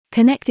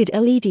connected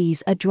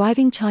LEDs are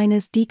driving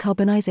China's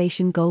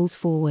decarbonization goals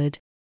forward.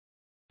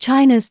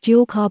 China's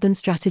dual carbon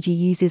strategy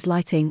uses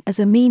lighting as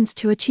a means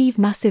to achieve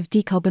massive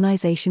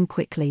decarbonization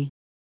quickly.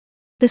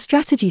 The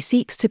strategy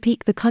seeks to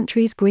peak the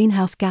country's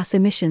greenhouse gas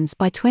emissions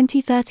by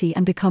 2030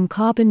 and become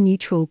carbon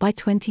neutral by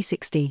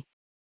 2060.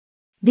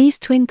 These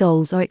twin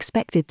goals are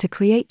expected to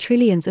create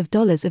trillions of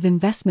dollars of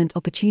investment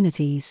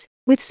opportunities,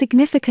 with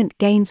significant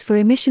gains for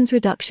emissions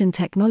reduction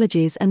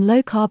technologies and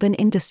low-carbon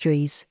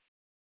industries.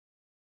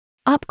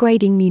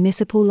 Upgrading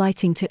municipal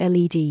lighting to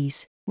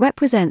LEDs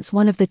represents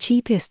one of the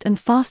cheapest and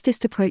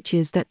fastest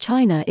approaches that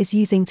China is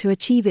using to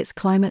achieve its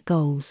climate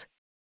goals.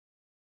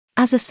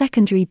 As a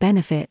secondary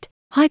benefit,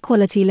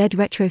 high-quality LED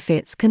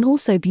retrofits can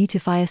also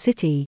beautify a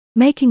city,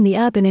 making the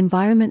urban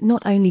environment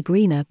not only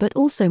greener but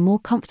also more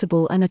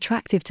comfortable and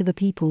attractive to the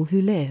people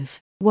who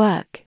live,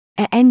 work,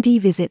 and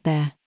visit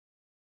there.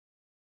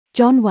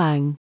 John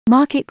Wang,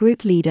 market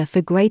group leader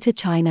for Greater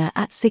China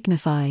at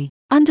Signify,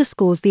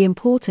 underscores the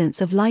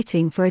importance of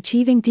lighting for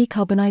achieving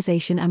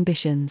decarbonization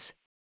ambitions.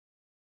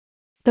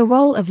 The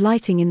role of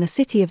lighting in the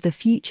city of the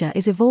future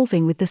is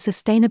evolving with the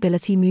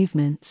sustainability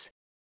movements.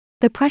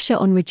 The pressure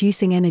on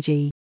reducing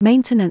energy,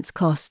 maintenance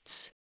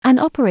costs, and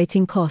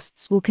operating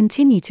costs will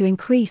continue to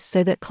increase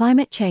so that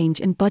climate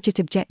change and budget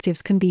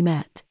objectives can be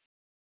met.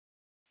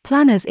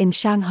 Planners in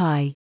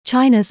Shanghai,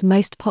 China's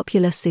most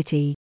populous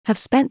city, have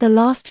spent the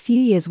last few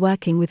years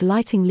working with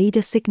lighting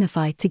leader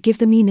Signify to give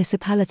the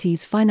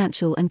municipality's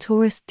financial and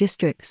tourist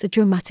districts a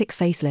dramatic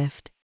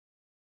facelift.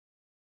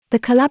 The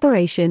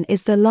collaboration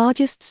is the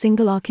largest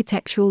single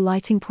architectural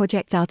lighting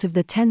project out of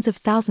the tens of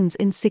thousands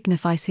in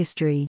Signify's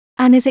history,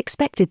 and is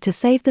expected to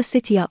save the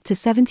city up to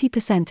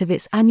 70% of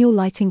its annual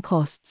lighting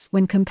costs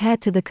when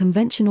compared to the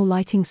conventional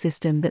lighting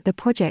system that the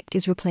project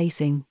is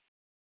replacing.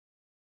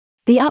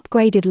 The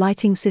upgraded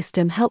lighting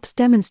system helps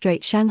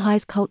demonstrate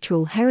Shanghai's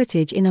cultural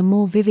heritage in a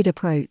more vivid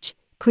approach,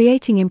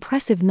 creating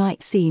impressive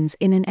night scenes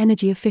in an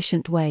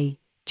energy-efficient way,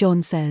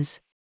 John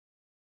says.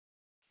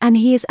 And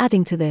he is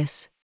adding to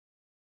this.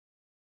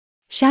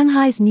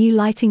 Shanghai's new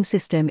lighting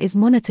system is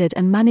monitored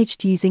and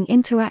managed using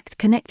Interact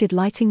connected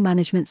lighting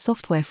management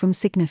software from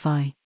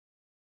Signify.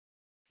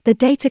 The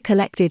data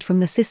collected from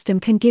the system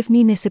can give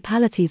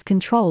municipalities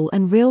control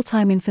and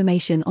real-time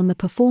information on the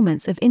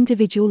performance of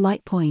individual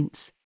light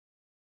points.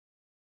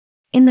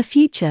 In the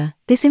future,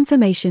 this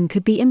information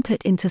could be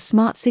input into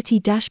smart city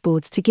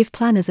dashboards to give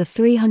planners a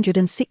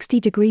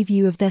 360-degree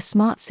view of their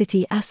smart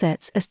city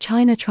assets as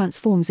China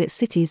transforms its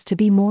cities to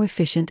be more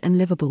efficient and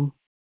livable.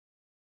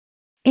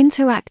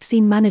 Interact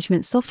Scene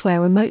Management software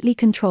remotely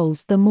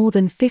controls the more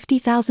than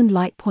 50,000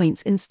 light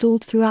points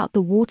installed throughout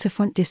the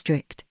waterfront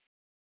district.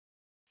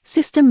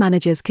 System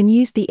managers can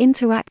use the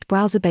Interact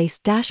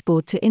browser-based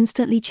dashboard to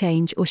instantly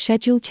change or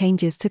schedule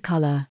changes to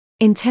color,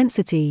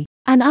 intensity,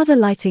 and other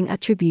lighting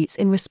attributes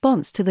in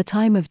response to the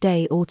time of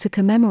day or to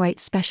commemorate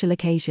special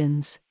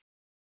occasions.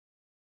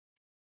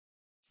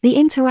 The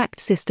Interact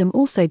system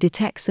also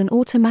detects and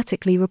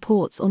automatically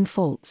reports on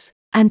faults,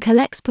 and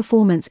collects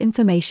performance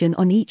information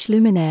on each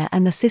luminaire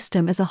and the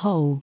system as a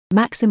whole,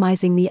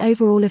 maximizing the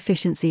overall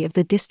efficiency of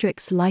the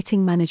district's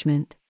lighting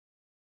management.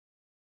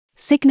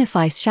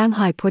 Signify's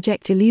Shanghai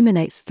project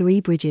illuminates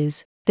 3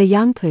 bridges, the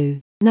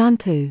Yangpu,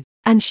 Nanpu,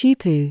 and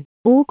Shupu,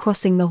 all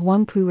crossing the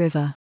Huangpu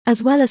River,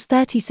 as well as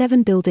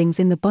 37 buildings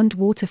in the Bund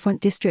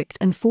waterfront district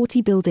and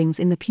 40 buildings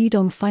in the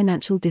Pudong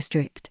financial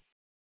district.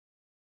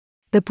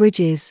 The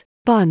bridges,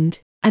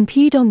 Bund, and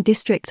Pudong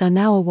district are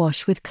now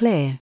awash with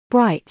clear,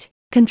 bright,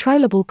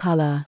 controllable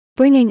color,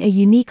 bringing a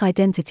unique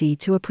identity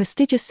to a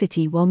prestigious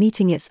city while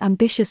meeting its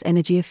ambitious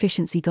energy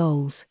efficiency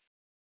goals.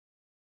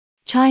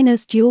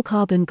 China's dual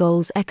carbon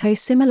goals echo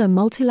similar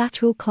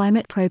multilateral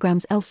climate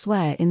programs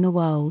elsewhere in the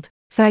world,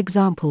 for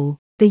example,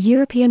 the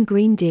European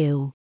Green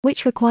Deal,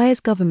 which requires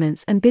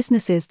governments and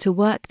businesses to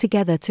work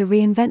together to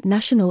reinvent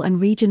national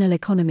and regional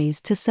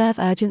economies to serve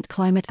urgent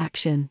climate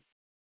action.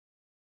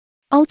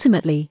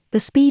 Ultimately, the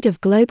speed of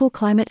global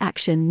climate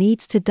action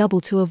needs to double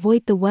to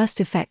avoid the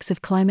worst effects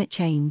of climate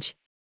change.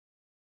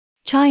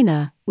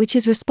 China, which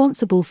is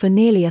responsible for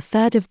nearly a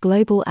third of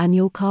global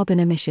annual carbon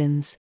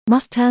emissions,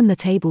 must turn the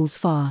tables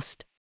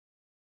fast.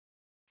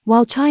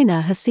 While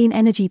China has seen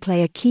energy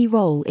play a key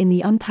role in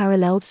the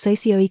unparalleled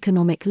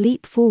socio-economic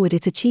leap forward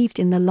it achieved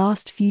in the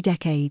last few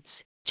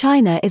decades,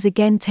 China is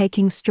again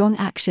taking strong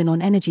action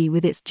on energy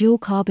with its dual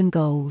carbon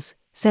goals,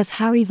 says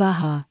Harry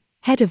Vaha,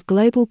 head of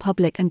Global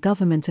Public and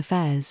Government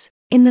Affairs,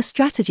 in the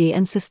Strategy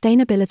and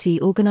Sustainability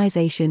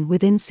Organization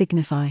within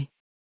Signify.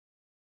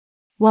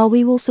 While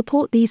we will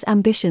support these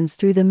ambitions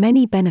through the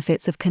many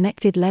benefits of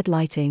connected LED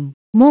lighting,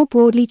 more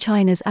broadly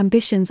China's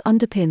ambitions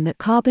underpin that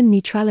carbon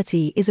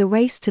neutrality is a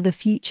race to the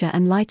future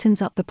and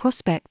lightens up the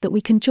prospect that we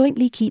can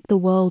jointly keep the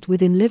world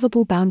within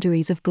livable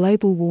boundaries of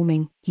global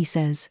warming, he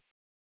says.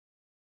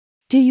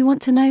 Do you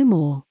want to know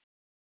more?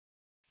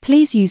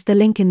 Please use the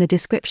link in the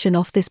description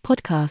of this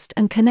podcast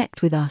and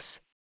connect with us.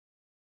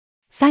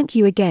 Thank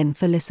you again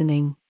for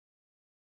listening.